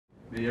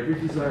May every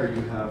desire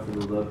you have for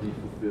the love be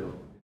fulfilled.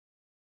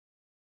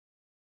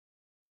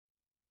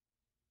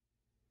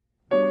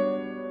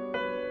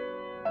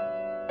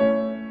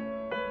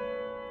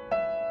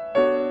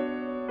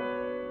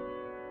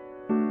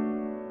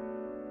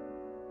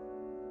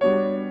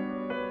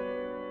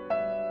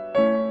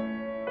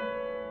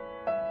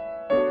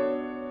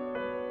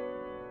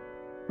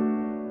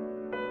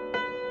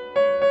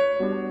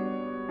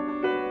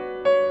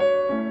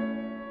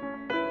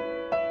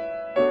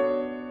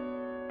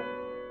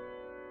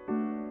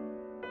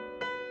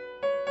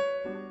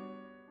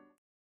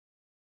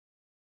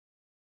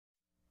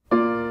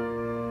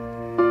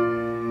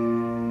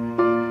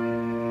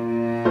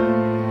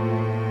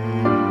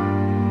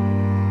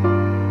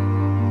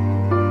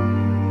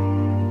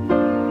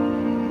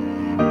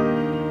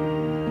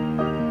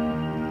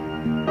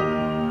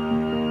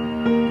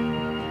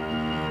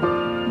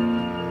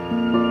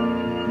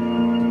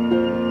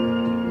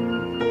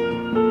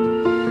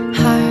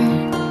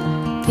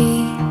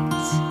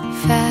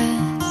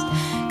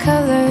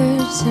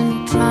 Colors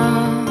and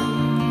promises,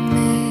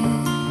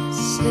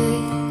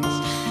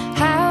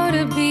 how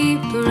to be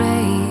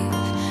brave,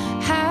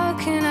 how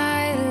can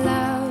I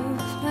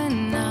love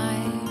when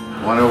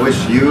I want to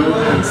wish you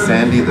and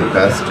Sandy the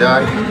best,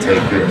 Jack.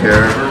 Take good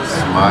care of her,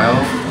 smile,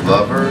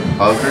 love her,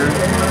 hug her,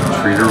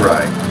 treat her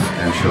right,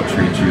 and she'll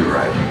treat you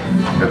right.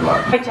 Good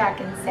luck. Hi Jack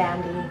and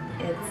Sandy,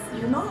 it's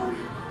your mom,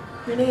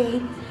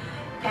 Renee,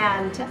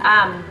 and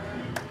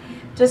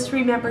just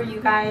remember, you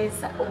guys,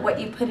 what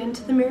you put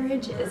into the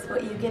marriage is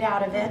what you get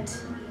out of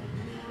it.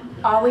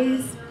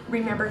 Always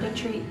remember to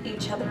treat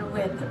each other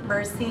with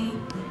mercy,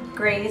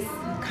 grace,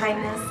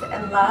 kindness,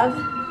 and love.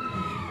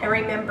 And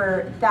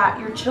remember that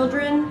your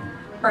children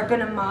are going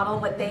to model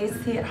what they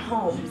see at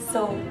home.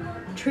 So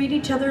treat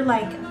each other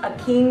like a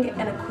king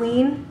and a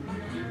queen.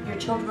 Your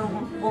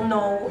children will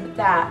know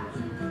that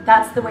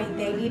that's the way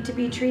they need to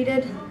be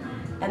treated,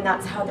 and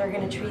that's how they're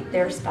going to treat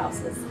their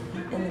spouses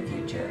in the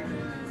future.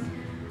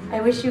 I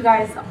wish you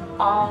guys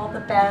all the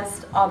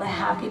best, all the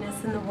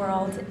happiness in the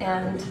world,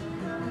 and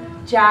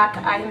Jack,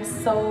 I am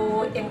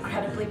so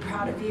incredibly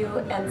proud of you,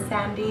 and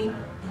Sandy,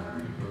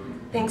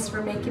 thanks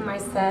for making my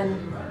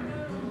son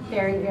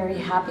very, very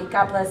happy.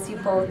 God bless you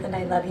both, and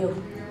I love you.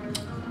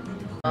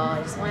 I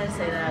just wanted to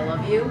say that I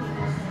love you,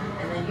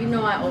 and that you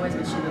know I always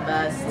wish you the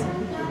best,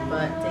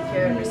 but take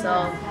care of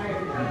yourself,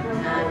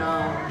 and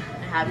a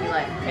happy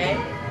life, okay?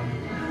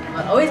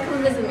 But always come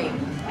and visit me.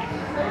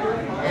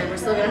 And we're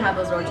still gonna have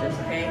those road trips,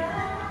 okay?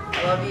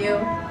 I love you,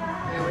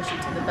 and I wish you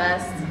the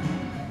best,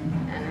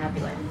 and a happy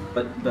life.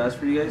 But best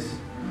for you guys,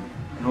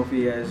 and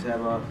hopefully you guys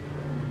have a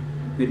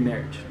good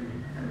marriage.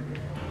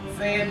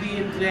 Sandy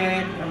and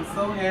Jack, I'm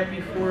so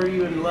happy for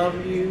you and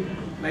love you.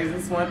 And I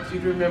just want you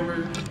to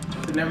remember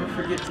to never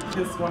forget to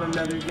kiss one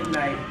another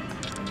goodnight.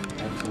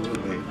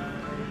 Absolutely.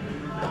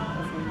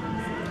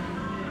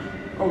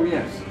 Oh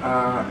yes,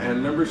 and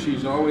remember,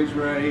 she's always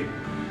right.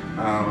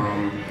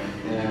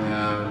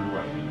 And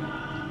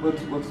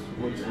what's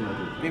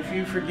another? If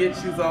you forget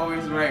she's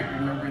always right,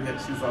 remember that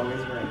she's always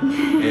right.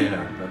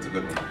 Yeah, that's a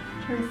good one.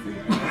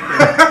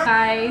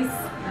 Guys,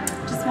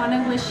 just want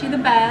to wish you the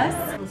best.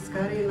 Well,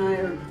 Scotty and I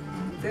are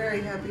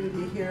very happy to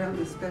be here on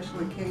this special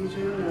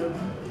occasion of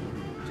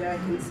Jack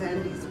and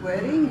Sandy's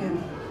wedding,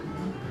 and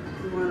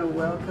we want to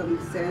welcome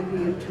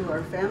Sandy into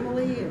our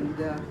family and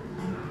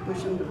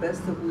wish them the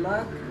best of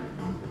luck.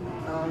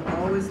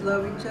 Always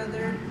love each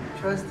other,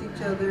 trust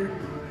each other,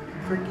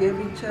 forgive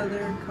each other,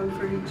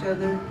 comfort each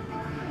other,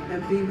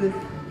 and be with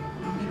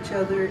each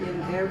other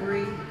in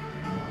every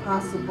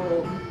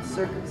possible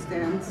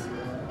circumstance,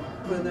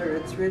 whether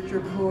it's rich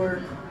or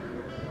poor,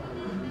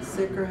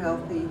 sick or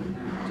healthy.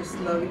 Just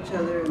love each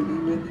other and be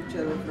with each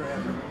other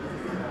forever.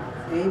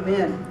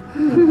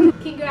 Amen.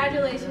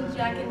 Congratulations,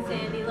 Jack and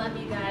Sandy. Love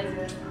you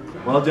guys.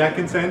 Well, Jack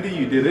and Sandy,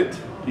 you did it.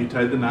 You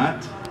tied the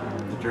knot.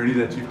 The journey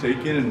that you've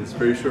taken in this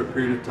very short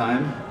period of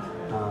time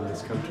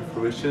has come to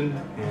fruition,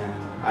 and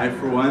I,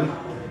 for one,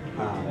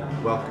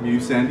 welcome you,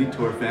 Sandy,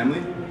 to our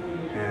family,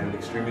 and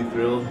extremely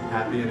thrilled,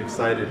 happy, and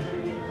excited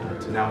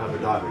to now have a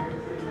daughter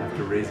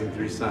after raising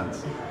 3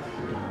 sons.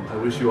 I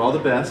wish you all the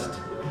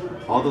best,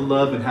 all the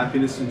love and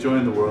happiness and joy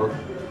in the world,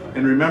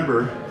 and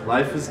remember,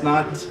 life is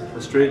not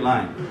a straight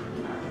line,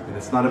 and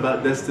it's not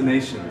about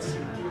destinations.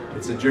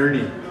 It's a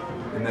journey,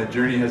 and that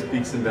journey has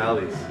peaks and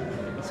valleys.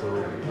 So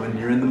when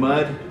you're in the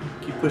mud,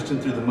 keep pushing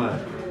through the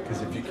mud.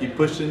 Because if you keep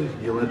pushing,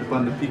 you'll end up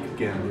on the peak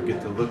again. You'll get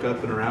to look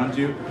up and around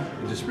you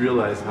and just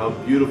realize how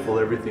beautiful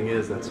everything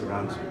is that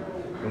surrounds you.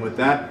 And with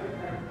that,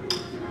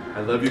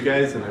 I love you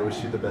guys and I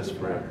wish you the best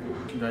forever.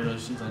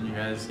 Congratulations on you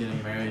guys getting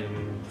married, and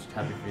I'm just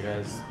happy for you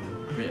guys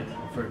and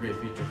for a great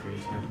future for you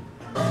too.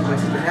 My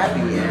sister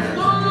happy, and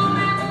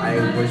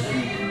I wish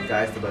you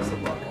guys the best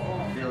of luck.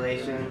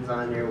 Congratulations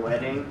on your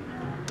wedding.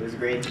 It was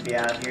great to be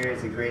out here.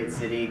 It's a great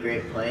city,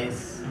 great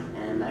place,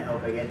 and I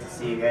hope I get to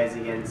see you guys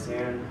again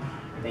soon.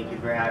 Thank you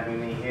for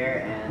having me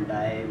here, and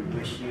I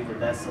wish you the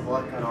best of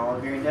luck on all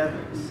of your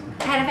endeavors.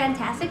 I had a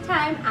fantastic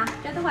time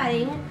after the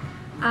wedding.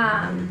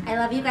 I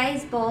love you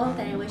guys both,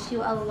 and I wish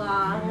you a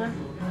long,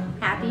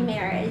 happy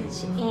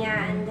marriage,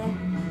 and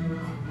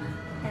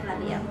I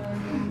love you.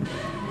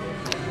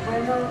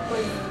 Bueno,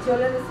 pues yo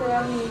le deseo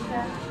a mi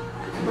hija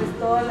pues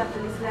toda la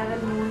felicidad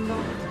del mundo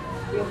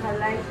y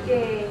ojalá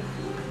que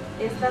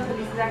esta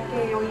felicidad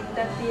que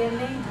ahorita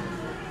tiene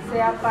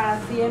sea para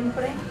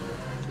siempre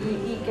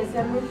y que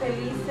sean muy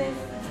felices.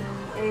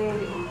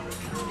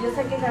 Yo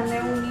sé que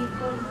gané un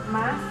hijo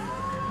más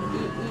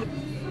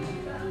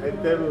I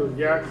tell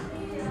Jack,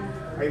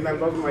 I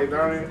love my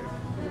daughter,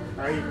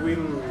 I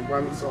win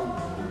one son.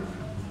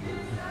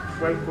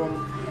 Welcome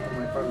to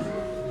my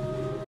family.